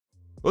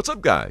What's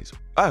up, guys?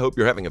 I hope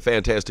you're having a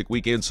fantastic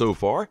weekend so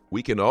far.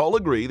 We can all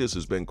agree this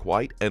has been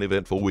quite an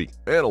eventful week,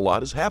 and a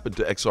lot has happened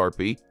to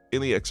XRP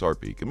in the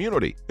XRP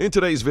community. In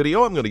today's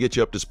video, I'm going to get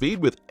you up to speed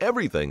with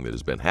everything that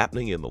has been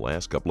happening in the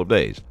last couple of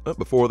days. But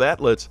before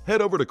that, let's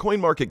head over to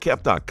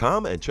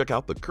coinmarketcap.com and check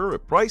out the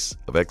current price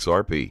of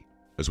XRP.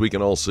 As we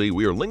can all see,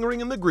 we are lingering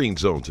in the green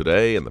zone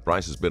today, and the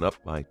price has been up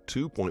by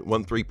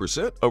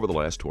 2.13% over the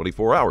last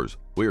 24 hours.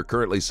 We are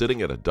currently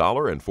sitting at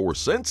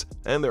 $1.04,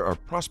 and there are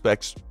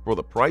prospects for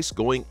the price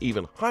going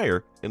even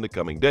higher in the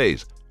coming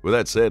days. With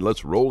that said,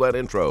 let's roll that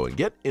intro and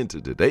get into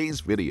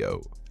today's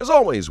video. As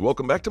always,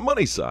 welcome back to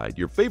MoneySide,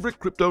 your favorite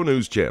crypto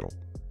news channel.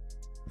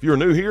 If you're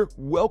new here,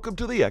 welcome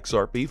to the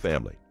XRP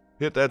family.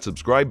 Hit that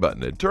subscribe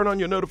button and turn on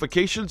your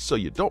notifications so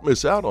you don't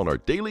miss out on our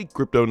daily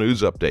crypto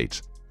news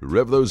updates.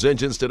 Rev those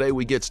engines. Today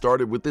we get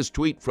started with this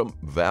tweet from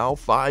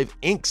Val5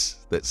 Inc.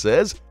 that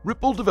says,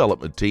 Ripple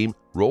development team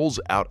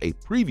rolls out a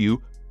preview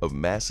of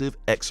massive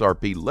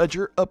XRP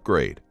ledger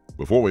upgrade.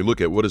 Before we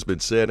look at what has been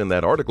said in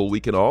that article,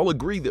 we can all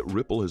agree that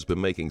Ripple has been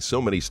making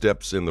so many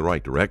steps in the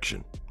right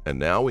direction. And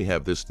now we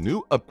have this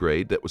new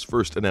upgrade that was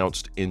first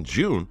announced in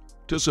June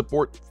to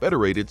support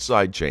federated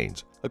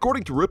sidechains.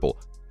 According to Ripple,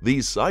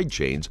 these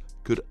sidechains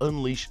could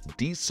unleash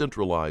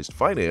decentralized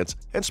finance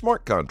and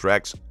smart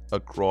contracts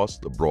across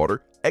the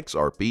broader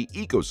XRP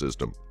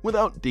ecosystem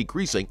without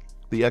decreasing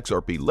the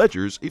XRP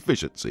ledger's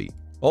efficiency.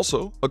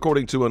 Also,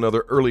 according to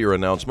another earlier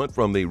announcement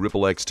from the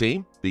RippleX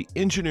team, the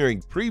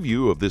engineering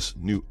preview of this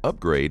new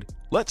upgrade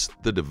lets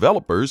the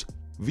developers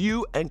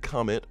view and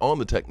comment on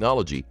the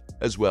technology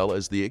as well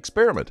as the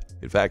experiment.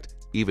 In fact,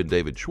 even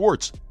David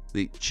Schwartz,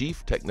 the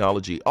chief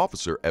technology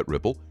officer at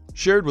Ripple,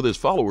 shared with his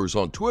followers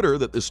on Twitter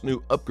that this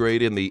new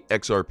upgrade in the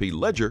XRP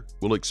ledger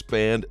will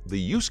expand the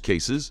use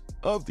cases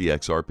of the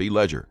XRP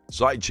ledger.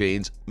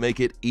 Sidechains make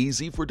it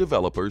easy for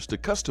developers to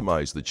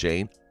customize the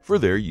chain for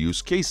their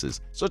use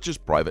cases, such as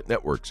private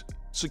networks,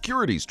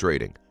 securities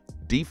trading,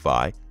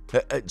 DeFi.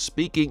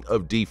 Speaking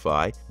of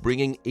DeFi,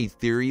 bringing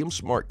Ethereum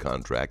smart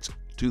contracts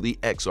to the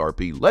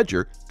XRP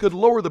ledger could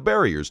lower the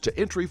barriers to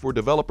entry for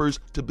developers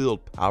to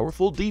build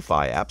powerful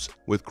DeFi apps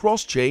with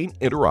cross-chain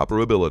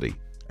interoperability.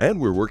 And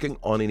we're working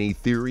on an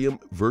Ethereum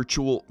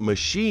virtual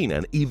machine,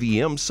 an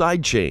EVM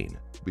sidechain.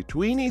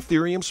 Between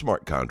Ethereum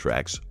smart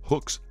contracts,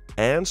 hooks,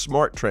 and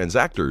smart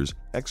transactors,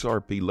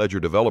 XRP ledger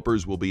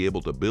developers will be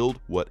able to build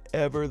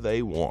whatever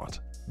they want.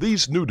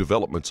 These new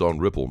developments on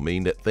Ripple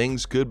mean that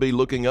things could be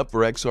looking up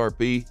for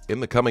XRP in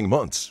the coming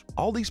months.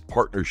 All these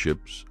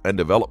partnerships and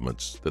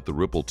developments that the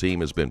Ripple team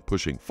has been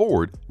pushing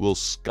forward will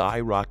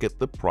skyrocket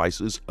the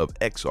prices of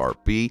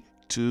XRP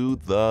to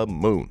the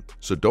moon.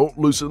 So don't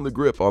loosen the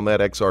grip on that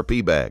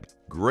XRP bag.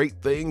 Great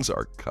things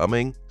are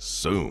coming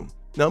soon.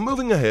 Now,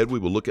 moving ahead, we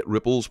will look at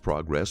Ripple's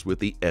progress with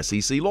the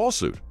SEC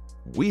lawsuit.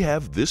 We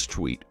have this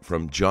tweet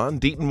from John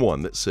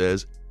Deaton1 that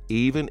says,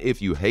 even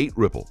if you hate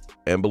Ripple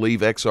and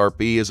believe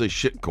XRP is a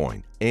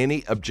shitcoin,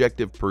 any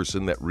objective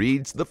person that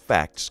reads the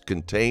facts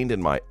contained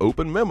in my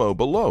open memo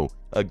below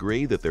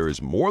agree that there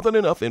is more than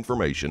enough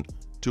information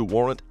to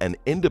warrant an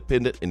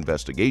independent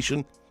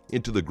investigation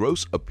into the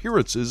gross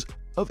appearances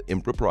of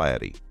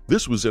impropriety.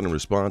 This was in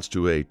response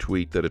to a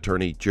tweet that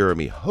attorney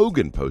Jeremy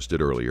Hogan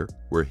posted earlier,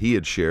 where he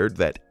had shared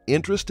that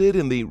interested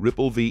in the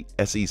Ripple v.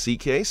 SEC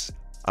case,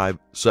 I've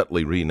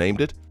subtly renamed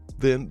it,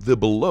 then the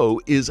below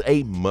is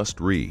a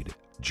must-read.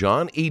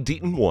 John E.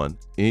 Deaton1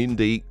 in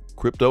the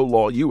Crypto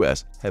Law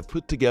US have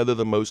put together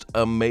the most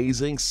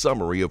amazing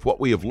summary of what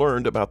we have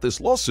learned about this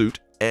lawsuit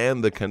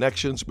and the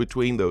connections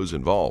between those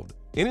involved.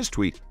 In his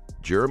tweet,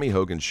 Jeremy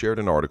Hogan shared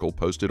an article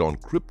posted on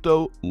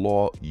Crypto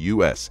Law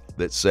US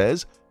that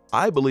says,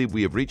 I believe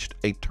we have reached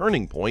a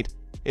turning point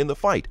in the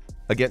fight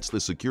against the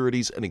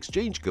Securities and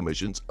Exchange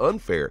Commission's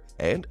unfair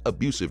and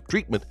abusive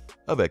treatment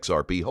of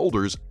XRP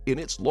holders in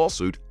its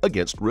lawsuit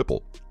against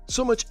Ripple.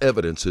 So much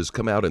evidence has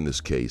come out in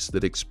this case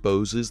that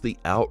exposes the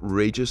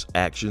outrageous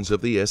actions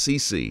of the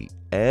SEC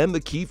and the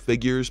key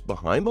figures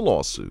behind the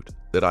lawsuit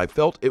that I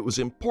felt it was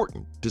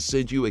important to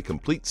send you a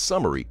complete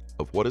summary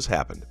of what has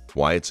happened,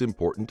 why it's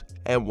important,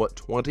 and what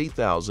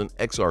 20,000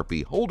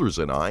 XRP holders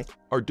and I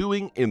are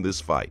doing in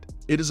this fight.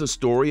 It is a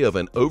story of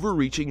an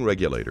overreaching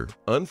regulator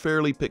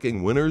unfairly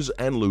picking winners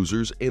and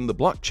losers in the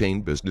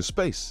blockchain business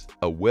space,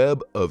 a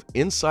web of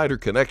insider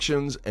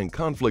connections and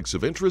conflicts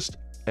of interest,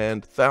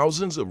 and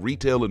thousands of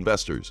retail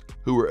investors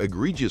who were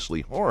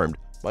egregiously harmed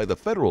by the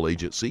federal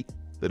agency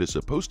that is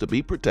supposed to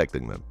be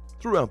protecting them.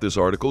 Throughout this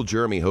article,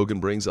 Jeremy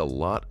Hogan brings a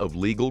lot of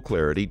legal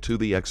clarity to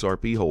the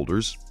XRP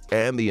holders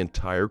and the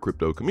entire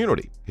crypto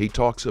community. He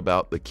talks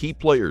about the key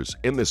players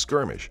in this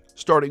skirmish,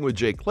 starting with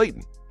Jay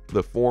Clayton,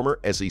 the former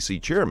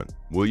SEC chairman,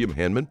 William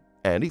Hinman,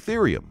 and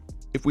Ethereum.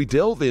 If we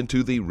delve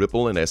into the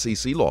Ripple and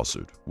SEC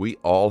lawsuit, we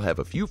all have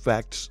a few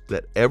facts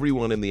that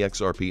everyone in the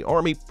XRP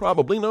army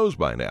probably knows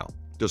by now.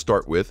 To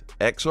start with,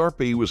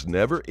 XRP was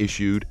never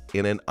issued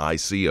in an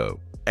ICO.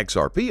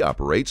 XRP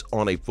operates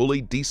on a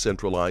fully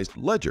decentralized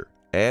ledger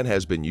and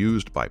has been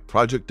used by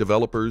project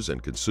developers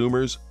and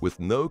consumers with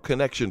no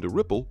connection to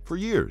Ripple for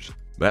years.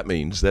 That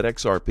means that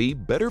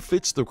XRP better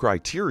fits the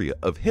criteria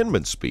of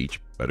Hinman's speech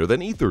better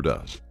than Ether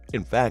does.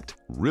 In fact,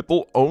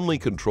 Ripple only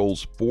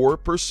controls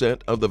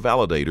 4% of the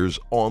validators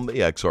on the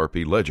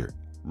XRP ledger.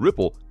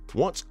 Ripple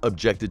once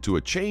objected to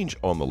a change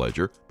on the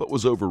ledger, but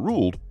was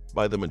overruled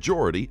by the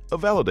majority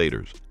of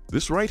validators.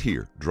 This right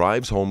here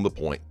drives home the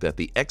point that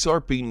the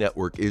XRP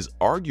network is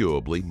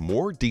arguably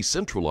more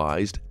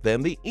decentralized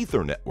than the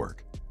Ether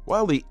network.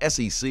 While the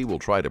SEC will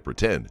try to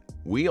pretend,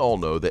 we all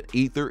know that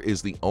Ether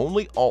is the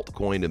only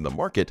altcoin in the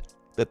market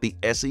that the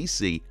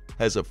SEC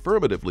has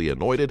affirmatively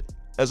anointed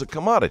as a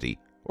commodity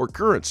or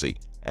currency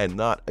and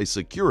not a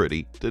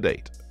security to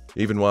date.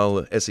 Even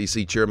while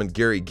SEC Chairman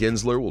Gary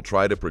Gensler will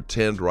try to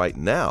pretend right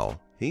now,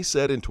 he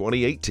said in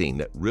 2018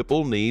 that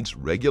Ripple needs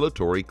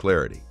regulatory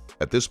clarity.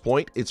 At this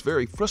point, it's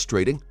very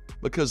frustrating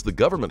because the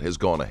government has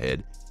gone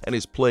ahead and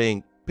is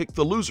playing pick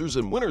the losers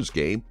and winners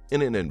game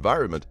in an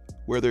environment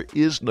where there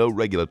is no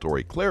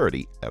regulatory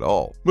clarity at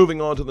all. Moving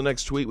on to the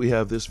next tweet, we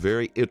have this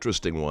very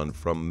interesting one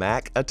from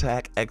Mac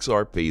Attack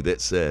XRP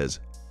that says,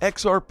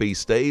 XRP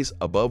stays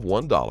above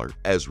 $1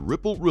 as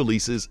Ripple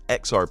releases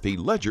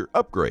XRP ledger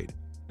upgrade.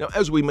 Now,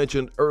 as we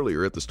mentioned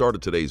earlier at the start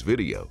of today's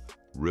video,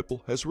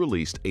 Ripple has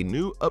released a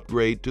new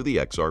upgrade to the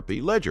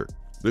XRP ledger.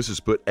 This has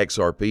put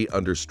XRP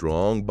under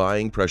strong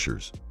buying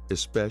pressures,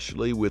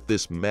 especially with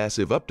this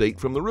massive update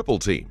from the Ripple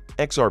team.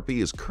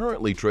 XRP is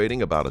currently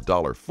trading about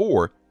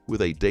 $1.04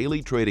 with a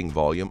daily trading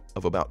volume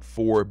of about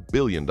 $4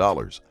 billion.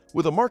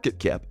 With a market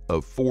cap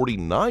of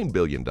 $49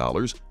 billion,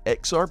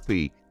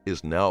 XRP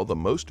is now the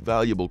most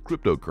valuable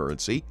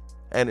cryptocurrency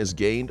and has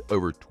gained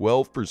over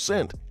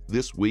 12%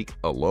 this week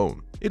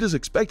alone. It is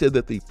expected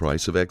that the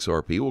price of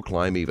XRP will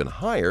climb even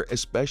higher,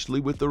 especially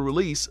with the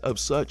release of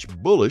such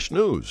bullish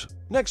news.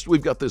 Next,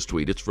 we've got this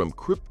tweet. It's from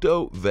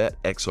CryptoVet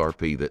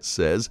XRP that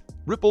says,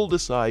 Ripple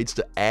decides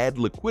to add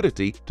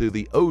liquidity to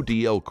the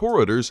ODL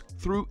corridors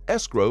through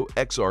escrow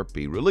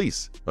XRP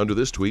release. Under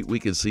this tweet, we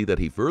can see that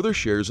he further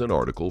shares an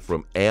article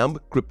from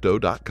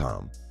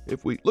ambcrypto.com.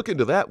 If we look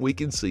into that, we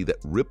can see that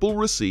Ripple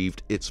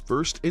received its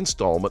first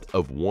installment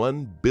of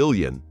 $1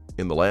 billion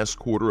in the last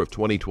quarter of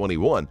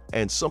 2021,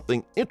 and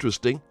something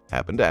interesting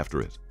happened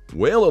after it.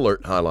 Whale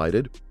Alert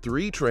highlighted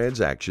 3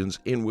 transactions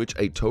in which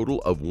a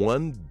total of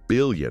 1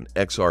 billion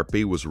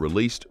XRP was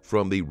released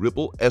from the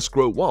Ripple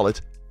escrow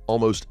wallet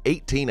almost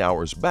 18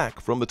 hours back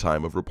from the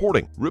time of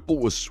reporting. Ripple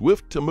was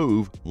swift to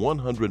move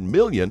 100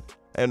 million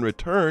and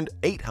returned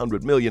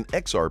 800 million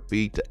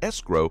XRP to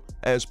escrow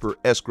as per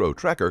escrow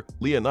tracker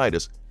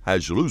Leonidas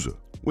Hajluza.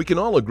 We can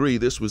all agree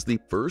this was the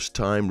first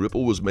time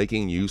Ripple was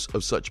making use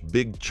of such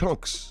big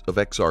chunks of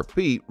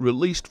XRP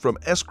released from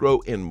escrow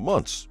in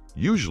months.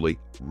 Usually,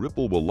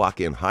 Ripple will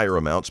lock in higher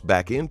amounts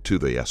back into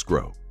the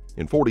escrow.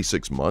 In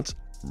 46 months,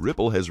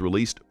 Ripple has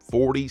released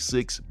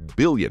 46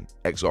 billion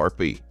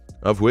XRP,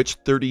 of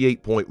which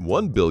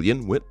 38.1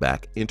 billion went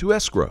back into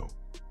escrow.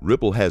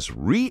 Ripple has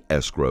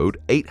re-escrowed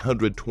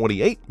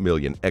 828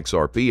 million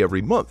XRP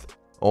every month,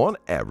 on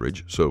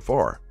average so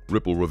far.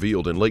 Ripple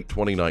revealed in late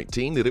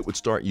 2019 that it would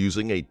start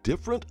using a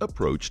different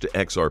approach to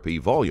XRP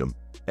volume,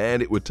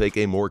 and it would take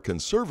a more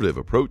conservative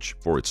approach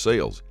for its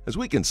sales. As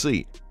we can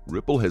see,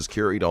 Ripple has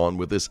carried on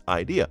with this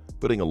idea,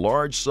 putting a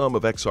large sum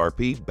of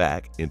XRP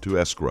back into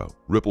escrow.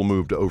 Ripple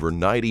moved over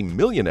 90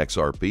 million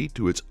XRP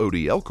to its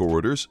ODL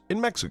corridors in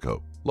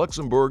Mexico,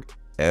 Luxembourg,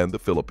 and the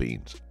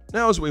Philippines.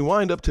 Now, as we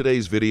wind up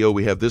today's video,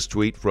 we have this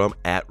tweet from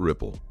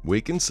 @Ripple.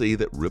 We can see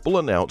that Ripple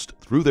announced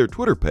through their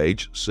Twitter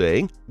page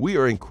saying, "We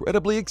are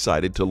incredibly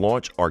excited to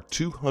launch our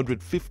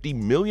 $250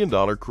 million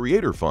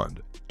creator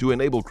fund to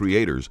enable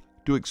creators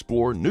to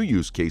explore new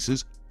use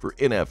cases for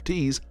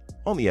NFTs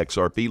on the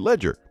XRP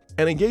ledger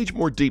and engage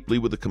more deeply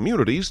with the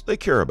communities they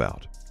care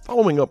about."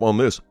 Following up on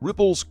this,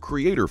 Ripple's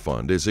Creator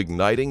Fund is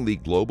igniting the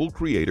global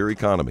creator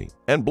economy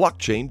and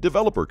blockchain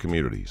developer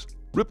communities.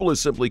 Ripple is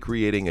simply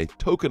creating a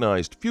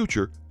tokenized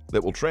future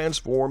that will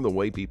transform the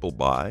way people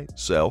buy,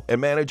 sell, and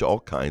manage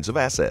all kinds of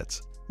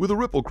assets. With the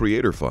Ripple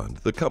Creator Fund,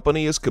 the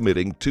company is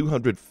committing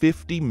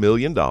 $250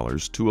 million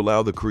to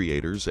allow the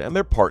creators and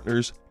their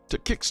partners to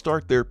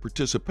kickstart their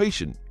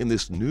participation in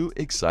this new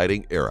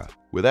exciting era.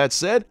 With that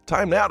said,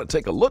 time now to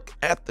take a look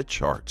at the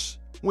charts.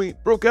 We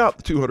broke out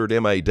the 200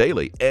 MA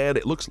daily, and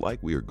it looks like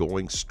we are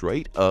going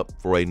straight up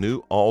for a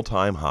new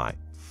all-time high.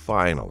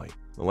 Finally.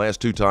 The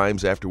last 2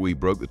 times after we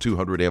broke the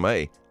 200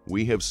 MA,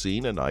 we have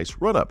seen a nice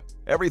run-up.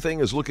 Everything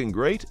is looking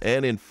great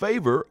and in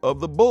favor of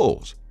the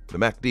bulls. The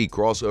MACD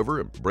crossover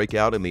and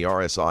breakout in the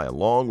RSI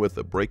along with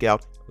the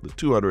breakout of the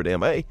 200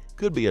 MA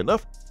could be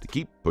enough to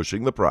keep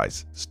pushing the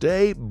price.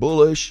 Stay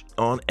bullish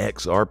on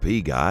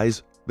XRP,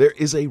 guys. There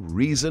is a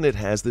reason it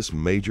has this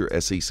major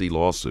SEC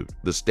lawsuit.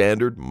 The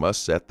standard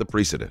must set the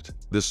precedent.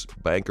 This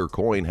banker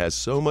coin has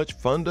so much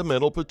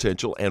fundamental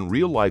potential and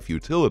real-life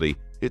utility.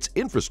 Its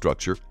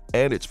infrastructure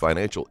and its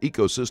financial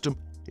ecosystem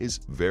is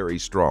very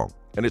strong,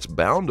 and it's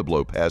bound to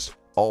blow past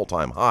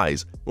all-time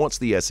highs once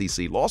the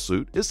SEC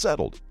lawsuit is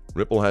settled.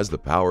 Ripple has the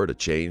power to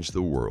change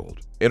the world.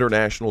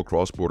 International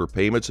cross-border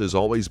payments has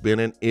always been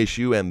an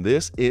issue, and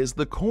this is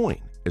the coin,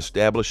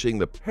 establishing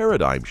the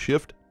paradigm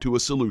shift to a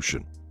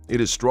solution. It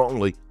is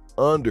strongly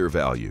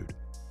undervalued.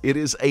 It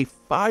is a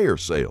fire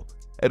sale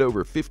at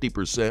over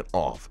 50%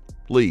 off.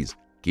 Please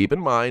keep in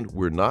mind,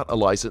 we're not a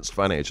licensed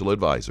financial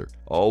advisor.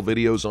 All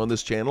videos on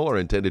this channel are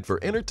intended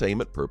for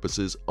entertainment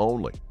purposes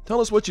only.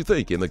 Tell us what you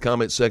think in the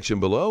comment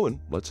section below and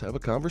let's have a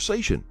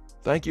conversation.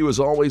 Thank you as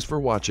always for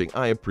watching.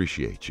 I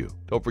appreciate you.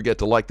 Don't forget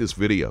to like this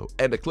video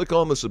and to click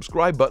on the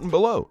subscribe button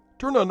below.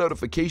 Turn on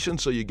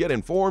notifications so you get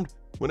informed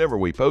whenever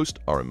we post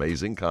our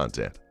amazing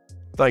content.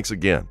 Thanks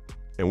again,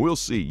 and we'll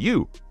see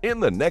you in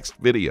the next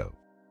video.